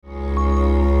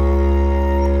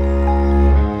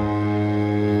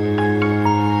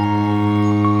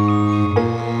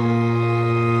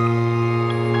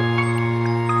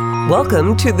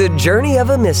Welcome to the Journey of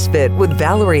a Misfit with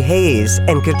Valerie Hayes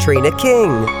and Katrina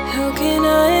King. How can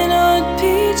I not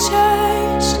be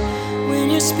changed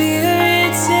when your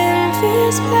spirit's in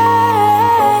this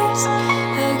place?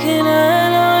 How can I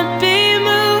not be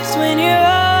moved when you're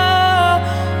all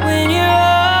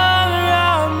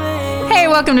around me? Hey,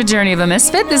 welcome to Journey of a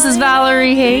Misfit. This is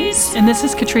Valerie Hayes. And this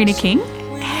is Katrina King.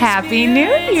 Happy New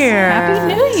Year.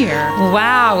 Happy New Year.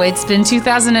 Wow, it's been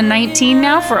 2019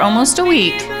 now for almost a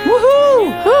week.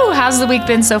 Woohoo! Woo, how's the week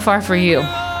been so far for you?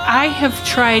 I have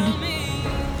tried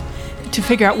to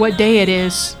figure out what day it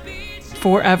is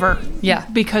forever. Yeah.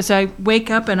 Because I wake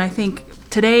up and I think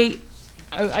today,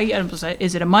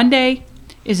 is it a Monday?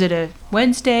 Is it a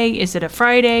Wednesday? Is it a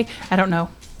Friday? I don't know.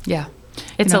 Yeah.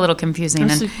 It's a little confusing.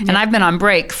 And I've been on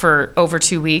break for over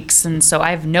 2 weeks, and so I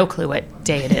have no clue what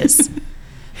day it is.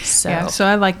 So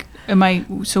I like,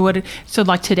 so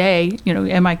like today,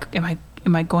 am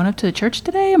I going up to the church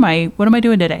today? What am I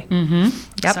doing today?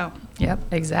 Mm-hmm. Yep,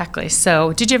 exactly.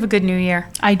 So did you have a good New Year?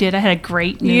 I did. I had a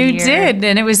great New Year. You did,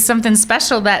 and it was something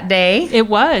special that day. It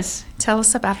was. Tell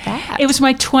us about that. It was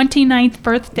my 29th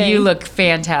birthday. You look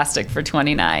fantastic for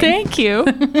 29. Thank you.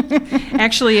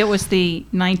 Actually, it was the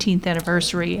 19th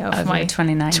anniversary of my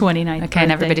 29th Okay, birthday.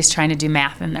 and everybody's trying to do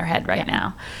math in their head right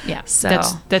now. Yeah, so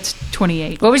that's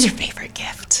 28. What was your favorite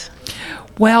gift?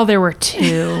 Well, there were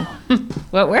two.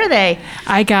 What were they?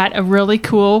 I got a really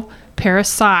cool pair of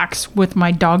socks with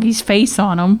my doggy's face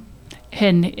on them.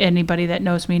 And anybody that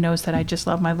knows me knows that I just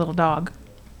love my little dog.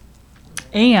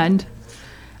 And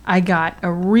I got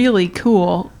a really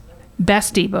cool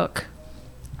bestie book.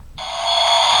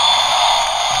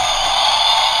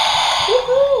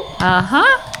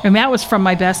 Uh-huh. And that was from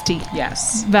my bestie.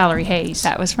 Yes. Valerie Hayes.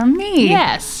 That was from me.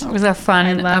 Yes. It was a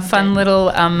fun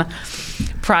little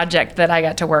project that I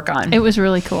got to work on. It was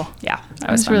really cool. Yeah. It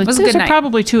was really cool. Those are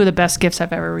probably two of the best gifts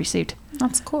I've ever received.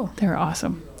 That's cool. They're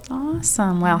awesome.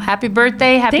 Awesome. Well, happy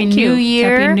birthday. Happy Thank New you.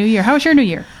 Year. Happy New Year. How was your New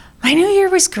Year? My New Year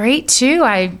was great too.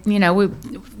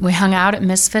 We hung out at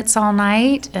Misfits all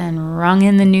night and rung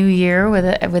in the New Year with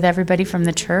everybody from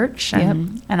the church.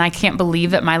 And I can't believe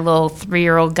that my little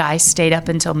 3-year-old guy stayed up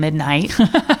until midnight.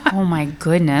 Oh my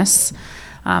goodness.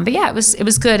 But yeah, it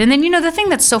was good. And then, the thing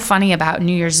that's so funny about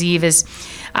New Year's Eve is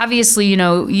obviously,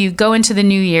 you go into the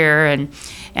new year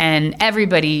and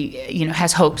everybody,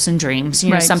 has hopes and dreams.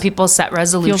 Right. Some people set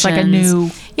resolutions. Feels like a new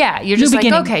you're just like,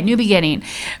 beginning. okay, new beginning.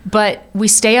 But we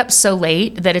stay up so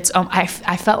late that it's, I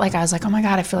felt like I was like, oh my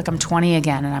God, I feel like I'm 20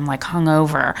 again. And I'm like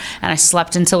hungover. And I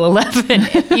slept until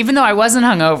 11, even though I wasn't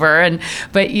hungover.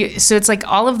 So it's like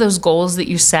all of those goals that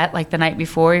you set like the night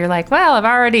before, you're like, well, I've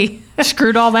already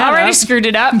screwed all that already up. Screwed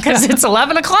it up because it's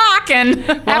 11 o'clock and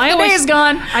half the day is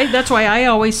gone. That's why I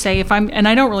always say and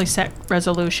I don't really set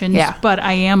resolutions, but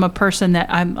I am a person that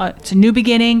it's a new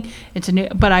beginning,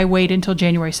 but I wait until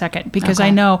January 2nd because I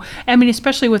know,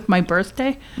 especially with my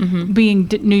birthday being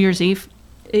New Year's Eve,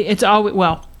 it's always,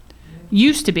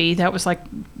 used to be that was like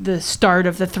the start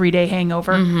of the 3-day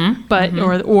hangover, but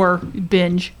or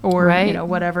binge or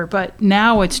whatever. But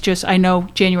now it's just I know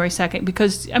January 2nd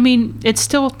because it's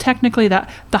still technically the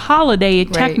holiday.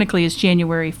 It technically is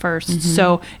January 1st.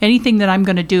 So anything that I'm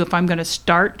going to do, if I'm going to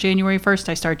start January 1st,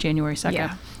 I start January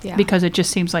 2nd because it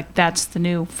just seems like that's the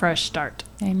new fresh start.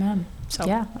 Amen. So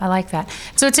yeah, I like that.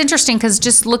 So it's interesting because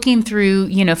just looking through,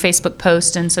 Facebook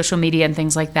posts and social media and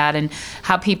things like that and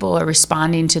how people are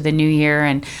responding to the new year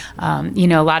and,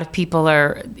 a lot of people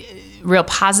are real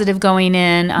positive going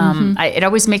in. It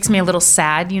always makes me a little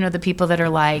sad, the people that are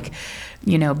like,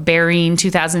 burying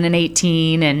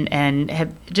 2018 and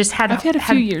have just had a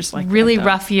few years like really that,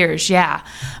 rough years. Yeah.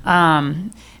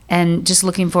 And just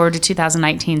looking forward to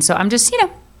 2019. So I'm just,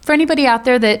 for anybody out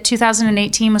there that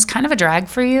 2018 was kind of a drag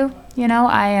for you,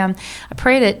 I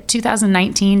pray that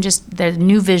 2019 just the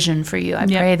new vision for you. I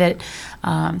pray that,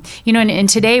 and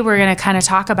today we're going to kind of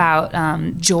talk about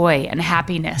joy and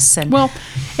happiness. And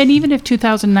even if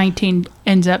 2019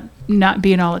 ends up not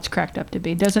being all it's cracked up to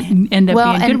be, doesn't end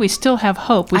up being good, we still have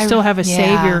hope. We still have a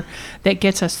Savior that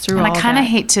gets us through all that. And I kind of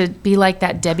hate to be like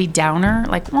that Debbie Downer,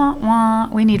 like, wah, wah.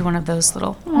 We need one of those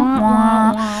little wah,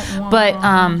 wah, wah. But,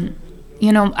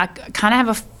 I kind of have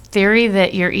a theory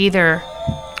that you're either...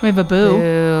 We have a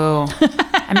boo.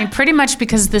 Pretty much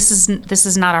because this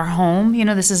is not our home.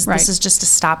 This is just a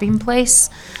stopping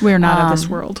place. We're not of this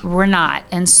world. We're not,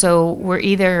 and so we're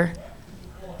either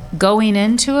going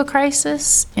into a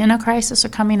crisis, in a crisis, or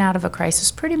coming out of a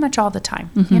crisis pretty much all the time.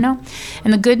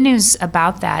 And the good news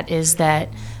about that is that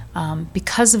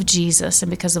because of Jesus and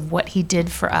because of what he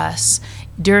did for us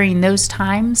during those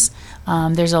times,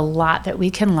 there's a lot that we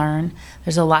can learn.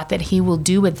 There's a lot that he will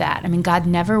do with that. I mean, God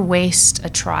never wastes a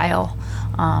trial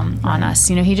on us.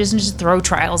 He doesn't just throw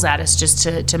trials at us just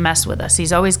to mess with us.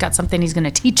 He's always got something he's going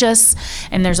to teach us,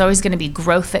 and there's always going to be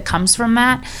growth that comes from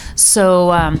that.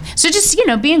 So just,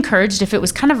 be encouraged. If it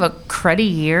was kind of a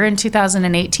cruddy year in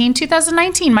 2018,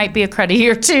 2019 might be a cruddy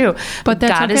year too. But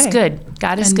God is good.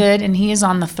 God is good, and he is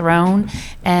on the throne.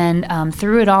 And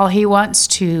through it all, he wants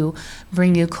to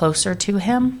bring you closer to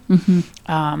him.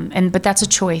 But that's a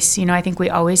choice. I think we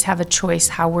always have a choice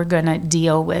how we're going to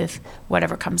deal with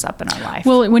whatever comes up in our life.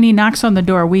 Well, when he knocks on the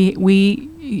door, we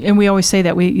always say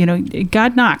that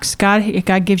God knocks.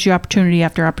 God gives you opportunity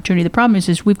after opportunity. The problem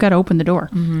is we've got to open the door.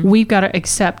 We've got to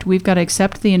accept. We've got to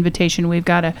accept the invitation. We've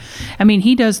got to. I mean,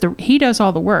 he does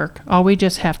all the work. All we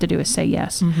just have to do is say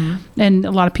yes. And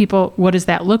a lot of people, what does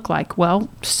that look like? Well,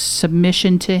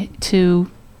 submission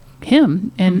to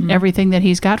him and everything that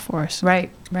he's got for us.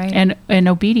 Right. And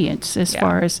obedience as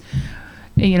far as,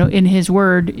 in his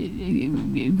word,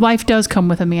 life does come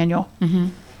with a manual,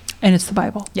 and it's the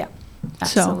Bible. Yeah,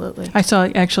 absolutely. So I saw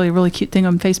actually a really cute thing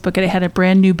on Facebook, and it had a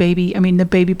brand new baby. I mean, the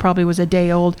baby probably was a day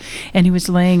old, and he was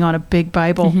laying on a big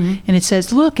Bible, and it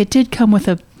says, "Look, it did come with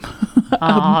that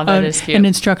is cute. An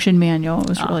instruction manual." It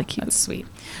was really cute. That's sweet.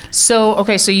 So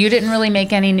you didn't really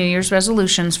make any New Year's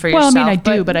resolutions for yourself. Well, I mean,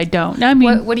 I do, but I don't. I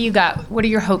mean, what do you got? What are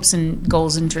your hopes and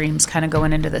goals and dreams kind of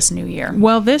going into this new year?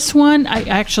 Well, this one, I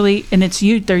actually, and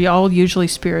they're all usually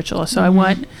spiritual. So I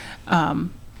want,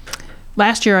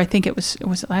 last year, I think it was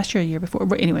last year or the year before?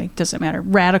 But anyway, it doesn't matter.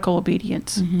 Radical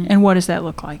obedience. And what does that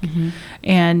look like?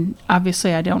 And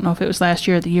obviously, I don't know if it was last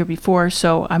year or the year before,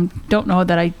 so I don't know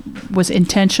that I was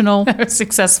intentional.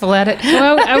 Successful at it.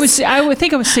 Well, I would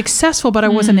think I was successful, but I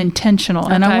wasn't intentional.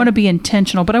 And I want to be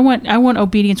intentional, but I want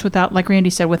obedience without, like Randy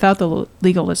said, without the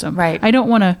legalism. Right. I don't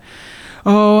want to,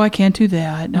 I can't do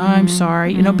that. No, I'm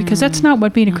sorry. Because that's not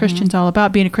what being a Christian's all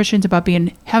about. Being a Christian's about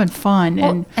having fun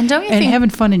and don't you think,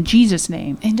 having fun in Jesus'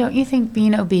 name. And don't you think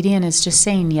being obedient is just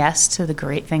saying yes to the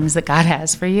great things that God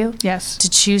has for you? Yes. To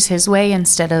choose his way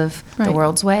instead of the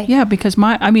world's way? Yeah, because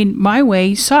my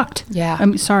way sucked. Yeah.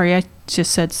 I'm sorry, I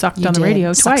just said sucked on the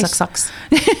radio twice. Sucks.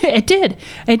 It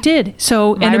did.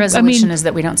 So my resolution is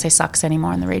that we don't say sucks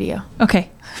anymore on the radio. Okay.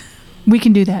 We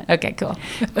can do that. Okay, cool.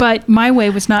 But my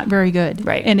way was not very good.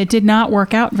 Right. And it did not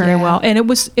work out very well. And it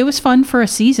was fun for a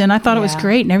season. I thought it was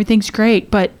great and everything's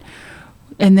great.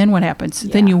 And then what happens?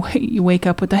 Then you wake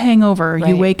up with a hangover. Right.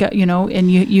 You wake up,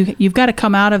 and you've got to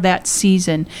come out of that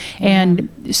season. And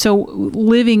so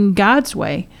living God's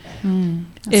way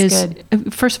is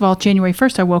good. First of all, January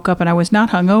 1st, I woke up and I was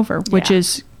not hungover, which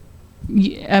is,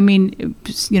 I mean,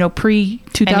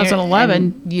 pre-2011.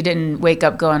 And you didn't wake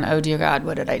up going, oh, dear God,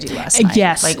 what did I do last night?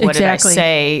 Yes, like, what exactly. did I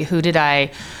say? Who did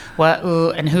I, what, ooh,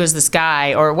 and who is this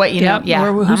guy? Or what,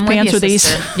 or whose pants are these?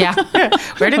 Yeah.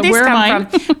 Where did these come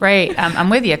from? Right. I'm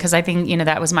with you, because I think,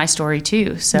 that was my story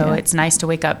too. So it's nice to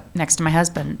wake up next to my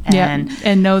husband.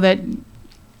 And know that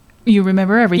you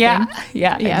remember everything.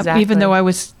 Yeah, exactly. Even though I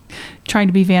was trying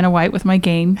to be Vanna White with my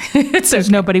game, because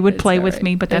nobody would play with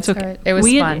me, but that's okay. Right. It was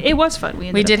fun. It was fun.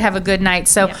 We did have a good night.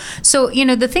 So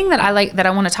the thing that I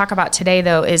want to talk about today,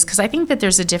 though, is because I think that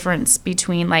there's a difference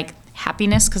between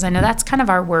happiness, because I know that's kind of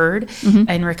our word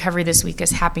in recovery this week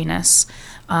is happiness.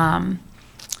 But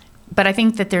I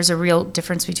think that there's a real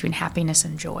difference between happiness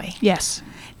and joy. Yes.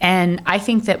 And I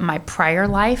think that my prior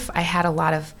life, I had a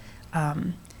lot of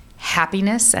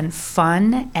happiness and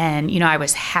fun, and I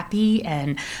was happy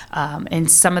and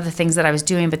some of the things that I was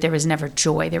doing, but there was never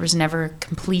joy. There was never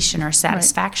completion or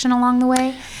satisfaction along the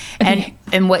I think,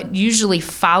 and what usually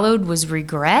followed was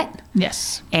regret.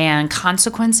 Yes. And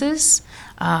consequences.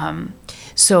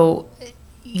 So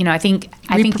I think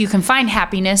you can find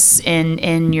happiness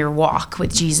in your walk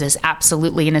with Jesus,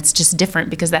 absolutely, and it's just different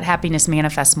because that happiness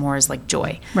manifests more as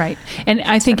joy. Right, and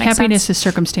I think happiness is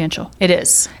circumstantial. It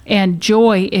is, and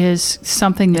joy is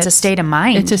something that's a state of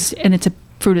mind. It's a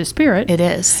fruit of the Spirit. It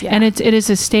is, and it is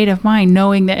a state of mind,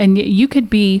 knowing that, and you could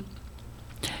be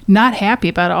not happy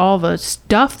about all the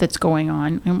stuff that's going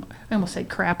on. I almost said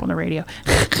crap on the radio.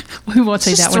 We won't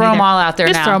say that one. Just throw them all out there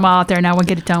now. Just throw them all out there now. We'll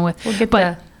get it done with. We'll get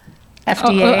the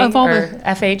FDA or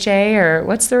FHA or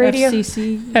what's the radio?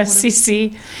 FCC.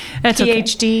 That's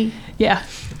PhD. Okay. Yeah.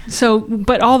 So,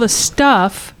 but all the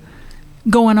stuff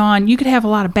going on, you could have a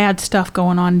lot of bad stuff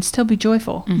going on and still be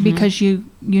joyful because you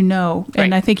know. Right.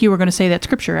 And I think you were going to say that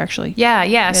scripture actually.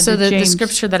 Yeah. So the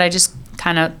scripture that I just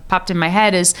kind of popped in my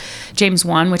head is James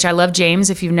 1, which I love James.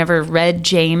 If you've never read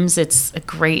James, it's a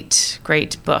great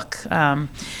book.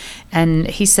 And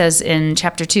he says in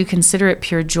chapter 2, consider it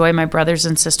pure joy, my brothers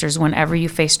and sisters, whenever you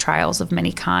face trials of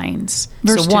many kinds.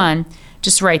 Verse so 2. 1,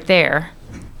 just right there,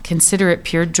 consider it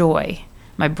pure joy,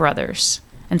 my brothers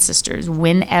and sisters,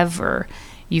 whenever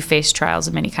you face trials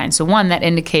of many kinds. So 1, that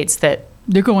indicates that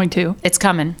They're going to. it's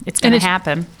coming. It's going to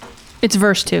happen. It's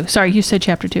verse 2. Sorry, you said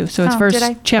chapter 2. So it's Did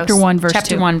I? chapter 1, verse 2.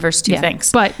 Chapter 1, verse 2, Yeah.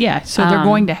 thanks. But yeah, so they're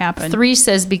going to happen. 3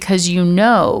 says, because you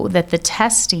know that the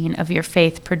testing of your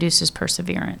faith produces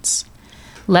perseverance.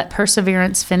 Let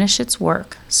perseverance finish its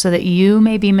work so that you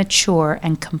may be mature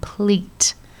and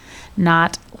complete,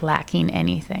 not lacking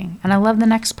anything. And I love the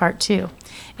next part too.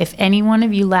 If any one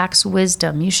of you lacks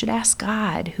wisdom, you should ask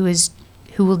God, who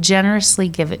will generously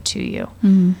give it to you.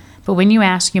 Mm-hmm. But when you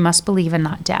ask, you must believe and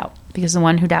not doubt, because the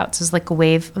one who doubts is like a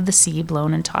wave of the sea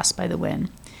blown and tossed by the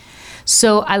wind.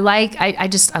 So I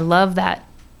love that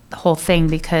whole thing,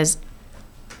 because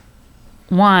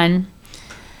 1,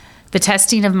 the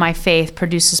testing of my faith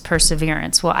produces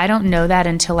perseverance. Well, I don't know that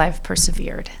until I've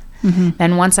persevered. Mm-hmm.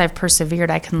 Then once I've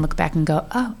persevered, I can look back and go,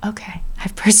 oh, okay,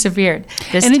 I've persevered.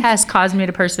 This And test caused me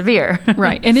to persevere.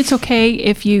 Right. And it's okay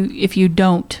if you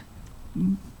don't,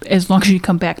 as long as you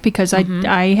come back, because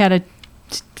I had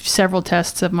several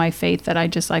tests of my faith that I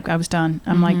just I was done.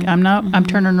 I'm like, I'm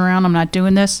turning around. I'm not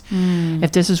doing this.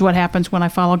 If this is what happens when I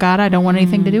follow God, I don't want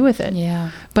anything to do with it.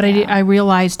 Yeah. But I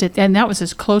realized it, and that was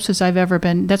as close as I've ever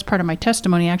been. That's part of my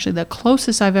testimony, actually, the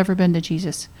closest I've ever been to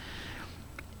Jesus.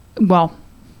 Well,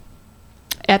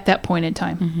 at that point in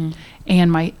time.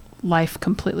 And my life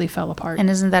completely fell apart. And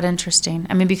isn't that interesting?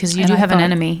 I mean, because you And do I have an thought-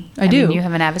 enemy. I do. mean, you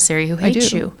have an adversary who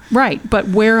hates you. Right. But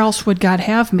where else would God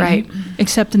have me Right.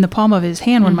 except in the palm of his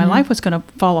hand when my life was going to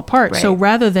fall apart? So Right.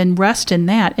 rather than rest in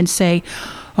that and say,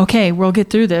 okay, we'll get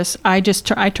through this, I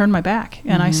turned my back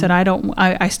and I said,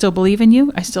 I still believe in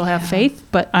you. I still have faith,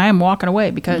 but I am walking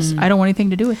away because I don't want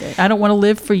anything to do with it. I don't want to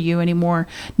live for you anymore,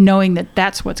 knowing that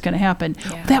that's what's going to happen.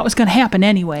 Yeah. That was going to happen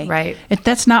anyway. Right.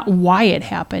 That's not why it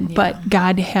happened, but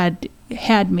God had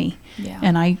me. Yeah.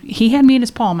 And he had me in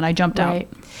his palm and I jumped Right.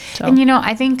 out. So. And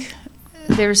I think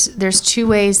there's 2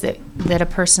 ways that a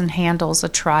person handles a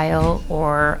trial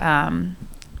or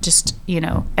just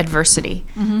adversity.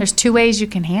 There's 2 ways you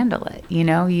can handle it.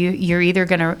 You're either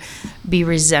going to be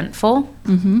resentful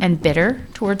and bitter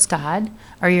towards God,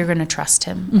 or you're going to trust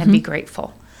him and be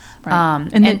grateful. Right.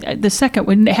 And the second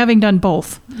one, having done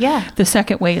both, the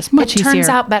second way is much easier. It turns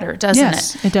out better, doesn't it?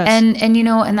 Yes, it does.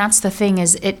 And that's the thing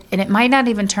is it might not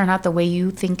even turn out the way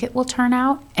you think it will turn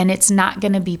out, and it's not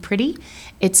going to be pretty.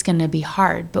 It's going to be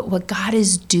hard. But what God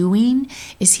is doing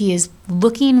is he is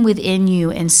looking within you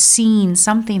and seeing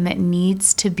something that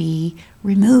needs to be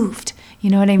removed. You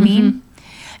know what I mean?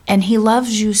 And he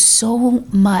loves you so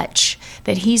much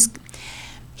that he's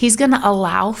going to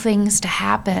allow things to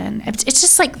happen. It's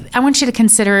just like, I want you to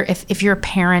consider if you're a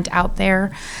parent out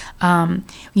there,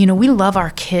 we love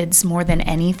our kids more than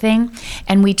anything.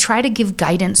 And we try to give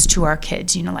guidance to our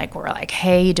kids, like we're like,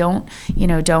 hey, don't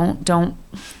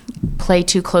play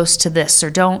too close to this,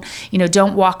 or don't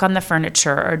walk on the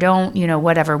furniture, or don't,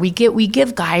 whatever. We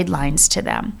give guidelines to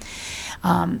them.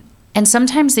 And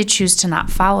sometimes they choose to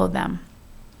not follow them.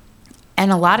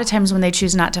 And a lot of times when they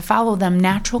choose not to follow them,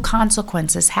 natural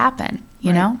consequences happen,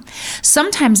 you know?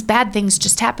 Sometimes bad things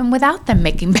just happen without them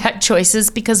making bad choices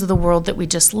because of the world that we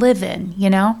just live in,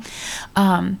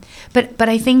 But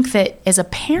I think that as a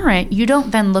parent, you don't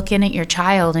then look in at your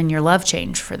child and your love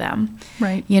change for them.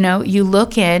 Right. You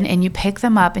look in and you pick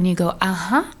them up and you go,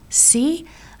 see?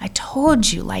 I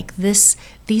told you,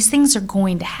 these things are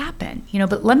going to happen,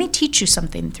 but let me teach you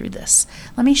something through this.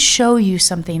 Let me show you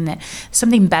something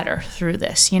better through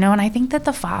this, And I think that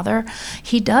the Father,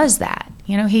 he does that.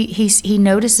 He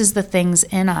notices the things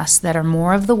in us that are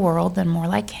more of the world than more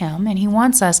like him. And he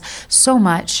wants us so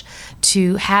much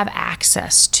to have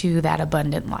access to that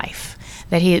abundant life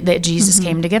that Jesus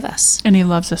came to give us. And he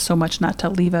loves us so much not to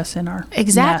leave us in our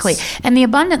Exactly. mess. And the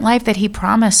abundant life that he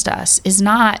promised us is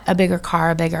not a bigger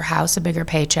car, a bigger house, a bigger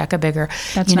paycheck, a bigger,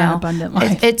 That's not abundant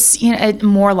life. It's,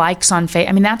 more likes on Facebook.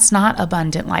 I mean, that's not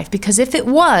abundant life, because if it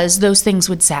was, those things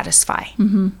would satisfy.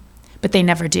 But they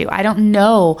never do. I don't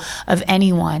know of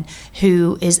anyone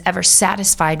who is ever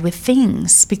satisfied with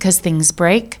things, because things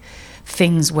break,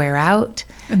 things wear out.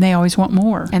 And they always want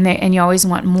more. And you always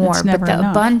want more. It's But never the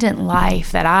enough. abundant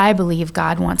life that I believe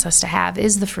God wants us to have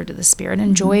is the fruit of the Spirit,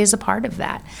 and joy is a part of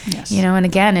that. Yes. And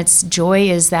again, joy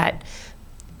is that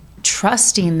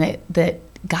trusting that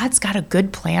God's got a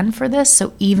good plan for this.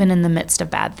 So even in the midst of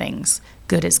bad things,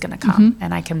 good is going to come,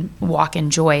 and I can walk in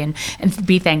joy and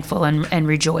be thankful and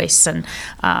rejoice. And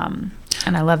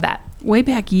I love that. Way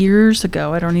back years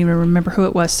ago, I don't even remember who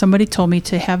it was, somebody told me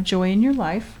to have joy in your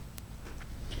life.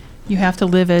 You have to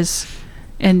live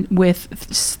with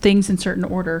things in certain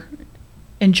order,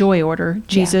 enjoy order,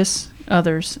 Jesus,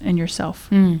 others, and yourself.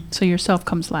 So yourself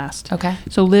comes last. Okay.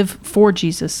 So live for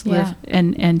Jesus, live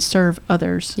and serve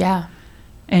others. Yeah.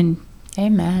 And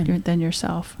Amen. Than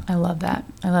yourself. I love that.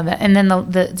 And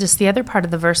then just the other part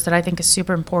of the verse that I think is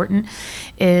super important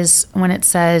is when it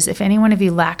says, if any one of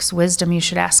you lacks wisdom, you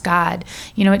should ask God.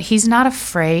 You know what? He's not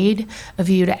afraid of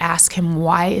you to ask him,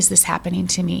 why is this happening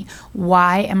to me?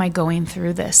 Why am I going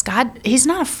through this? God, he's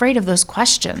not afraid of those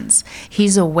questions.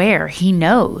 He's aware. He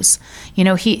knows. You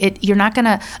know, you're not going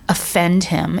to offend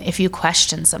him if you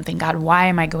question something. God, why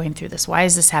am I going through this? Why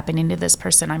is this happening to this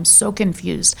person? I'm so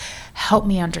confused. Help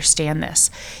me understand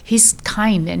this. He's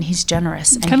kind and he's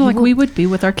generous. Kind of like we would be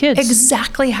with our kids.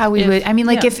 Exactly how we would. I mean,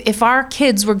 like if our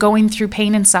kids were going through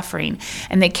pain and suffering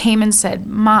and they came and said,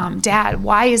 Mom, Dad,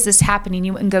 why is this happening?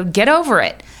 You wouldn't go, get over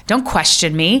it. Don't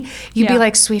question me. You'd be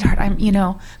like, sweetheart,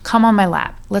 come on my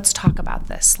lap. Let's talk about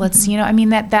this. Let's,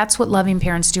 that's what loving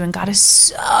parents do. And God is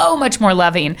so much more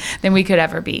loving than we could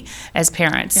ever be as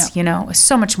parents,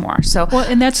 so much more. So, well,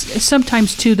 and that's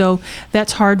sometimes too, though,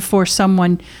 that's hard for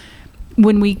someone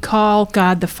when we call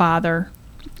God the Father.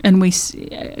 And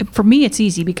for me, it's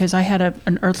easy because I had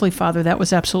an earthly father that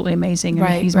was absolutely amazing.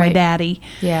 And he's my daddy.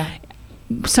 Yeah.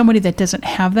 Somebody that doesn't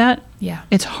have that,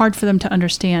 it's hard for them to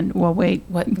understand, well, wait,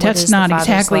 that's not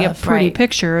exactly a pretty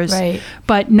picture.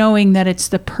 But knowing that it's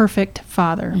the perfect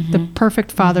father, the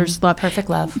perfect father's love. Perfect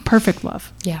love. Perfect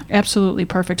love. Yeah. Absolutely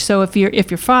Perfect. So if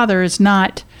your father is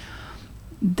not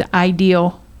the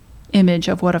ideal image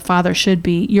of what a father should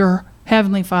be, your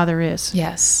Heavenly Father is.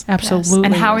 Yes. Absolutely. Yes.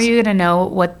 And how are you going to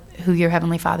know who your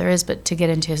Heavenly Father is, but to get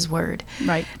into His Word.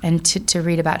 Right. And to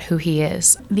read about who He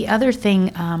is. The other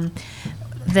thing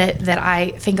that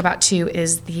I think about too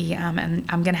is and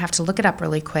I'm going to have to look it up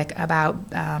really quick, about,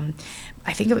 I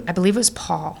believe it was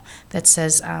Paul that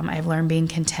says, I've learned being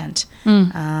content.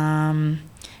 Do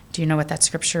you know what that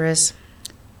scripture is?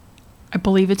 I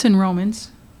believe it's in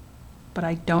Romans, but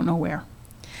I don't know where.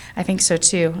 I think so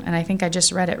too, and I think I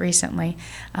just read it recently.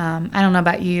 I don't know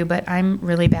about you, but I'm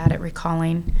really bad at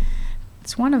recalling.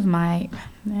 It's one of my,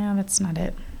 no, that's not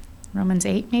it. Romans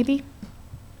 8, maybe?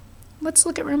 Let's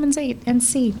look at Romans 8 and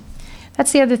see.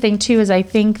 That's the other thing too, is I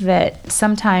think that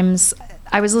sometimes,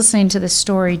 I was listening to this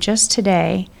story just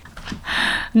today.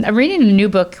 I'm reading a new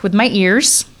book with my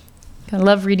ears. I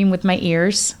love reading with my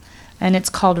ears, and it's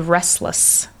called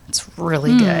Restless. It's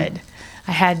really good.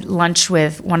 I had lunch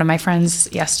with one of my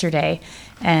friends yesterday,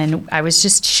 and I was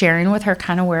just sharing with her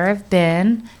kind of where I've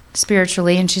been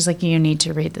spiritually, and she's like, you need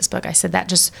to read this book. I said,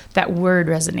 that word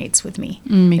resonates with me.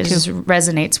 Me too. It just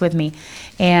resonates with me.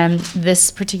 And this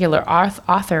particular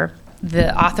author,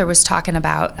 the author was talking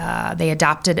about they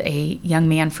adopted a young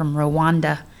man from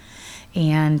Rwanda,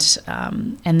 and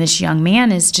this young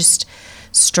man is just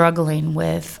struggling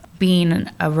with being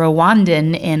a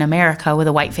Rwandan in America with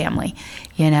a white family,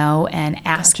 and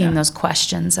asking those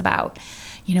questions about,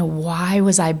 why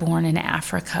was I born in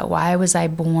Africa? Why was I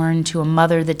born to a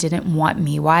mother that didn't want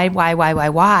me?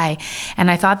 Why?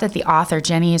 And I thought that the author,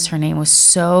 Jenny is her name, was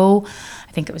so,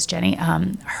 I think it was Jenny,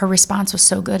 her response was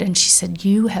so good. And she said,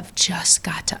 you have just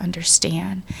got to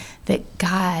understand that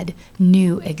God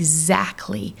knew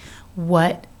exactly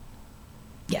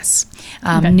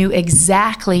knew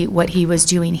exactly what he was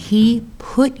doing. He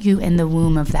put you in the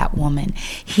womb of that woman.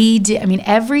 He did,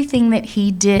 everything that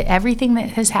he did, everything that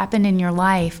has happened in your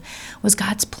life was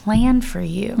God's plan for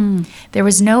you. There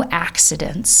was no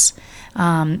accidents.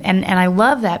 And I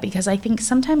love that, because I think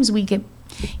sometimes we get,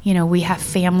 we have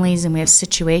families and we have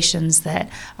situations that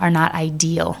are not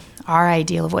our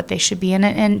ideal of what they should be.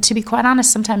 And to be quite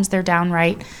honest, sometimes they're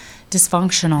downright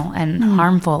dysfunctional and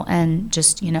harmful, and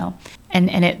just, and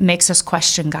it makes us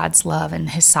question God's love and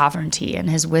His sovereignty and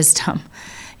His wisdom,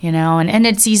 and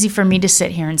it's easy for me to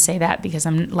sit here and say that because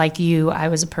I'm like you. I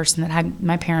was a person that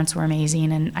my parents were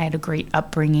amazing and I had a great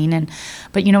upbringing,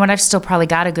 but you know what, I've still probably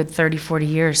got a good 30, 40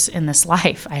 years in this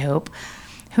life, I hope.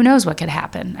 Who knows what could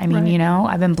happen?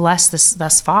 I've been blessed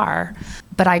thus far,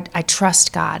 but I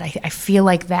trust God. I feel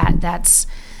like that's,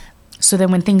 so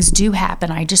then when things do happen,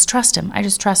 I just trust Him.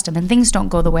 And things don't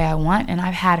go the way I want. And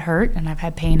I've had hurt and I've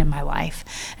had pain in my life.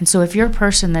 And so if you're a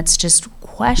person that's just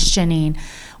questioning,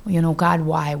 God,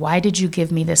 why? Why did you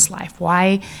give me this life?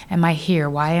 Why am I here?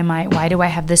 Why do I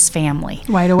have this family?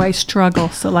 Why do I struggle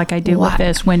so like I do with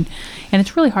this? And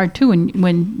it's really hard too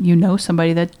when you know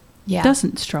somebody that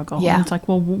doesn't struggle. Yeah. And it's like,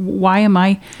 well, why am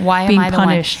I being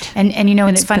punished? And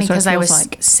it's funny because I was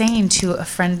saying to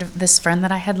this friend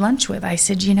that I had lunch with, I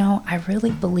said, I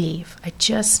really believe,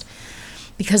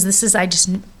 because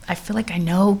I feel like I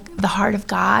know the heart of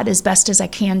God as best as I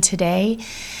can today.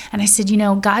 And I said,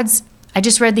 I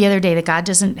just read the other day that God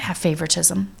doesn't have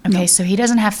favoritism. Okay, no. So he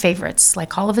doesn't have favorites.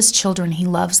 Like all of his children, he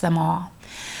loves them all.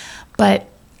 But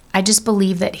I just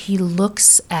believe that he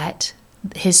looks at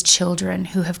his children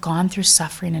who have gone through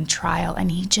suffering and trial,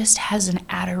 and he just has an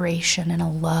adoration and a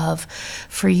love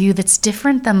for you that's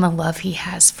different than the love he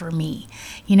has for me.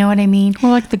 You know what I mean?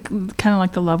 Well, kind of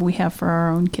like the love we have for our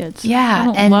own kids.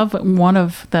 Yeah, I don't love one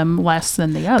of them less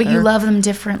than the other. But you love them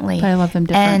differently. But I love them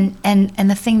different. And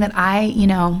the thing that I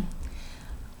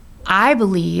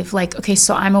believe, like, okay,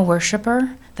 so I'm a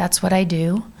worshiper. That's what I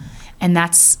do. And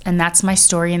that's my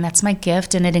story, and that's my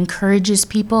gift, and it encourages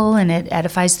people, and it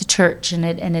edifies the church, and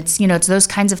it's it's those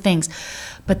kinds of things.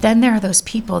 But then there are those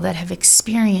people that have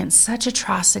experienced such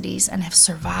atrocities and have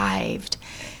survived,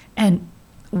 and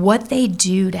what they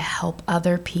do to help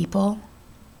other people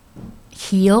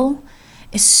heal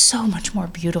is so much more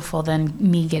beautiful than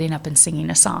me getting up and singing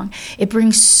a song. It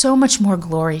brings so much more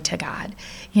glory to God.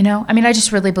 I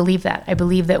just really believe that. I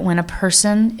believe that when a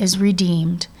person is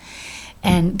redeemed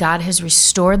and God has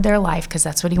restored their life, because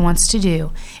that's what he wants to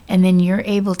do, and then you're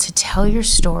able to tell your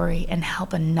story and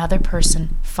help another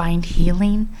person find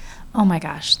healing, oh my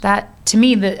gosh, that, to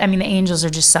me, the angels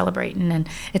are just celebrating, and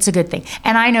it's a good thing.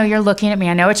 And I know you're looking at me.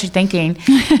 I know what you're thinking.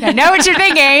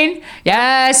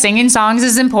 Yeah, singing songs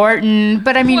is important.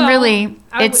 But really,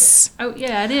 it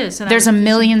is. And there's a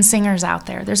million singers out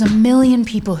there. There's a million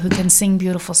people who can sing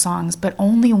beautiful songs, but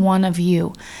only one of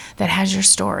you that has your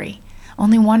story.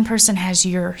 Only one person has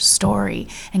your story,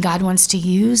 and God wants to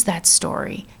use that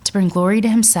story to bring glory to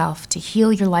himself, to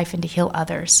heal your life, and to heal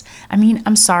others.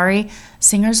 I'm sorry,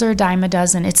 singers are a dime a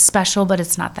dozen. It's special, but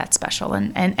it's not that special.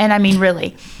 And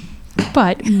really.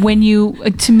 But when you,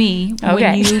 to me, okay.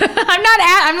 When you,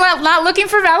 I'm not looking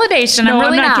for validation. No,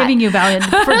 I'm not giving you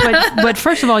validation. But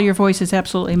first of all, your voice is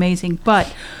absolutely amazing.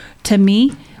 But to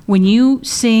me, when you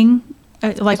sing,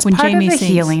 like it's when part Jamie of the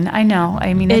sings, healing. I know.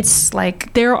 It's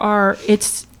like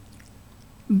it's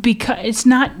because it's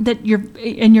not that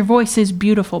your voice is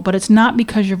beautiful, but it's not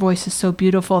because your voice is so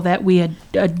beautiful that we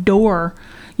adore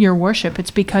your worship.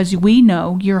 It's because we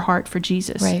know your heart for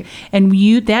Jesus, right? And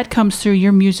that comes through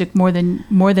your music more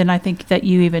than I think that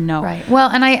you even know, right? Well,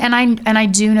 and I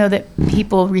do know that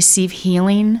people receive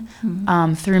healing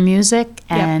through music,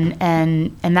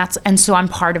 and so I'm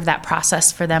part of that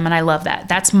process for them, and I love that.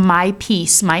 That's my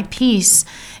piece. My piece.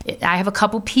 I have a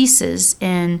couple pieces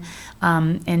in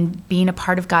being a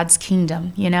part of God's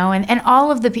kingdom, and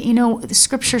all of the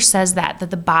scripture says that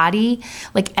the body,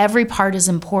 like every part is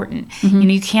important. Mm-hmm.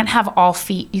 You can't have all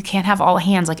feet, you can't have all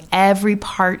hands, like every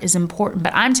part is important.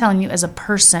 But I'm telling you, as a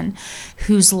person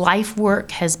whose life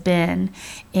work has been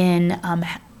in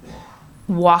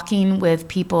walking with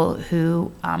people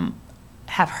who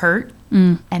have hurt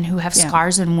and who have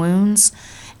scars and wounds,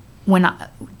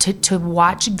 to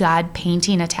watch God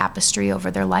painting a tapestry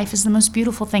over their life is the most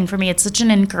beautiful thing for me. It's such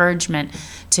an encouragement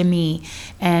to me,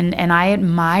 and I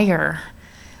admire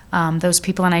those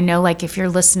people. And I know, like, if you're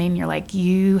listening, you're like,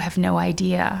 you have no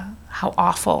idea how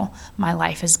awful my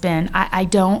life has been. I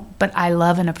don't, but I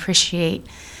love and appreciate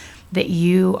that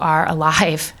you are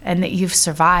alive and that you've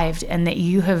survived and that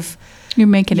you're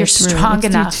making it through.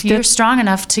 You're strong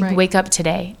enough to right. wake up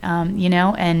today, and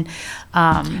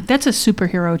that's a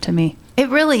superhero to me. It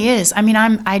really is.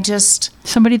 I just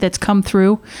somebody that's come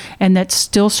through and that's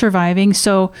still surviving.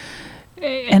 So,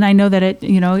 and I know that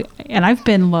and I've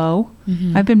been low.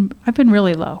 Mm-hmm. I've been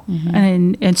really low,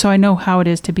 mm-hmm. and so I know how it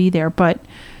is to be there. But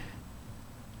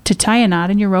to tie a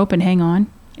knot in your rope and hang on,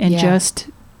 and just,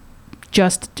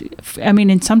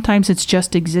 and sometimes it's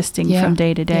just existing from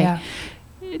day to day. Yeah.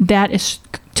 That is,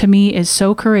 to me, is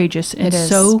so courageous and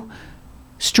so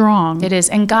strong. It is.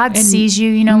 And God sees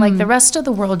you, like the rest of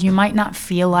the world, you might not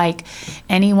feel like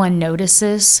anyone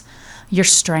notices your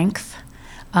strength,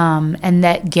 and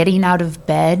that getting out of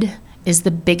bed is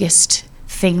the biggest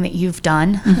thing that you've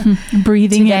done. Mm-hmm.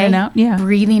 Breathing today. In and out. Yeah.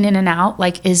 Breathing in and out,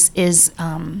 like is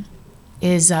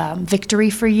victory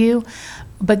for you.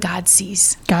 But God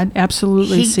sees. God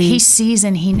absolutely sees. He sees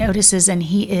and he notices, and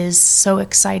he is so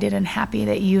excited and happy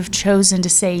that you've chosen to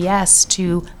say yes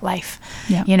to life.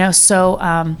 Yeah. So.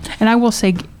 And I will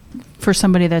say, for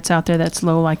somebody that's out there that's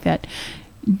low like that,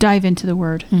 dive into the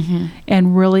Word, mm-hmm.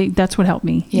 and really, that's what helped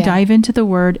me. Yeah. Dive into the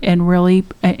Word and really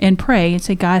and pray and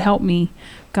say, God, help me.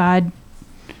 God,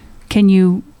 can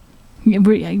you?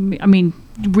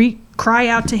 Cry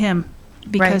out to Him.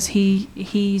 Because right.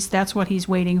 he's that's what he's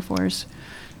waiting for, is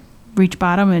reach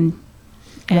bottom and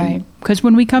because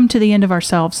when we come to the end of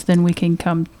ourselves, then we can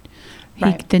come.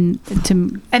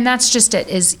 And that's just it,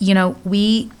 is,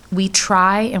 we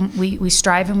try and we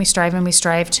strive and we strive and we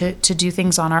strive to do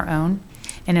things on our own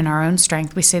and in our own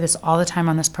strength. We say this all the time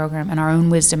on this program, in our own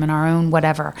wisdom, in our own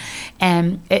whatever.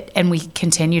 And we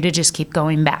continue to just keep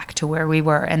going back to where we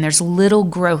were. And there's little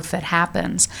growth that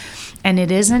happens. And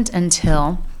it isn't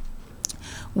until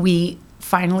we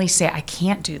finally say, I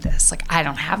can't do this. Like, I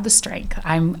don't have the strength.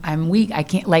 I'm weak. I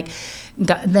can't, like,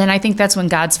 God, then I think that's when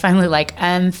God's finally like,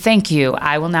 thank you.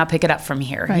 I will now pick it up from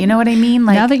here. Right. You know what I mean?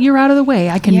 Like, now that you're out of the way,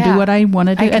 I can do what I want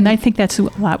to do. And I think that's a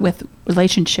lot with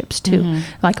relationships too,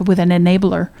 like with an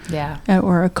enabler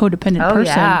or a codependent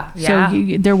person.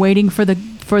 So they're waiting for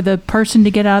the person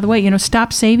to get out of the way.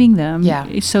 Stop saving them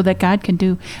so that God can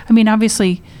do. I mean,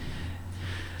 obviously,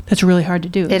 that's really hard to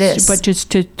do. It is. But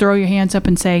just to throw your hands up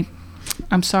and say,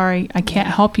 I'm sorry, I can't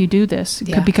help you do this.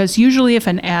 Because usually if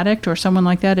an addict or someone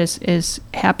like that is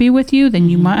happy with you, then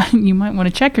you might want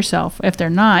to check yourself. If they're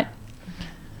not.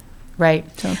 Right.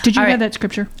 So, did you have that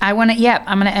scripture? I'm going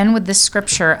to end with this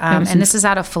scripture. And this is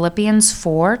out of Philippians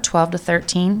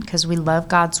 4:12-13, because we love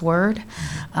God's word.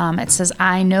 It says,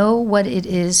 I know what it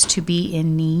is to be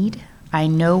in need. I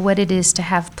know what it is to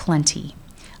have plenty.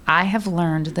 I have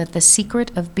learned that the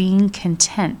secret of being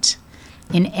content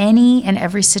in any and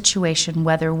every situation,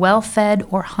 whether well-fed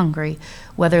or hungry,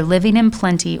 whether living in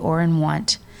plenty or in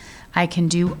want, I can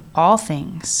do all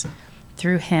things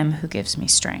through him who gives me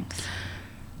strength.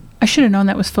 I should have known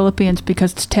that was Philippians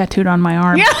because it's tattooed on my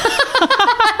arm. Yeah.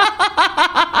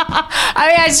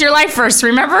 It's your life verse,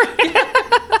 remember?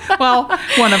 Well,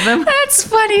 one of them. That's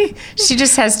funny. She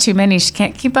just has too many. She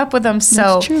can't keep up with them.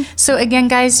 That's true. So again,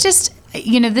 guys, just,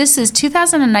 this is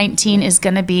 2019 is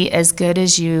going to be as good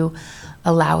as you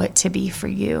allow it to be for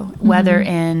you, whether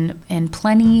in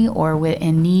plenty or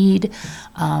in need.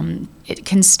 It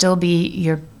can still be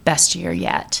your best year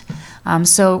yet.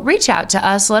 So reach out to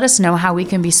us. Let us know how we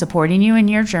can be supporting you in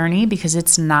your journey, because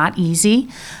it's not easy.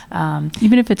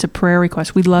 Even if it's a prayer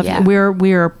request, we love it.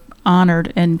 We're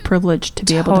honored and privileged to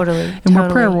be able to. And we're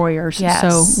prayer warriors. Yes.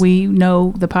 So we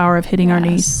know the power of hitting our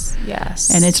knees.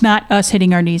 Yes. And it's not us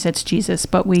hitting our knees, it's Jesus,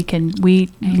 but we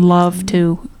love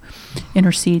to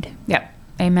intercede. Yep.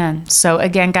 Amen. So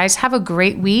again, guys, have a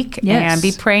great week and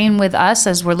be praying with us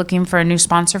as we're looking for a new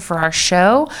sponsor for our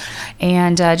show.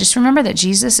 And just remember that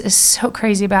Jesus is so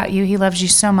crazy about you. He loves you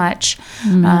so much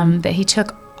that he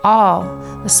took all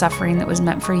the suffering that was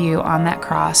meant for you on that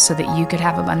cross so that you could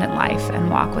have abundant life and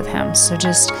walk with him. So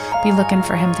just be looking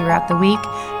for him throughout the week.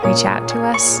 Reach out to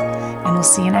us, and we'll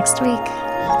see you next week.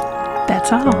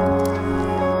 That's all.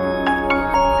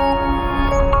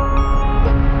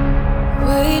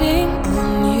 Waiting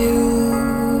on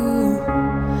you,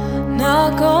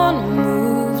 knock on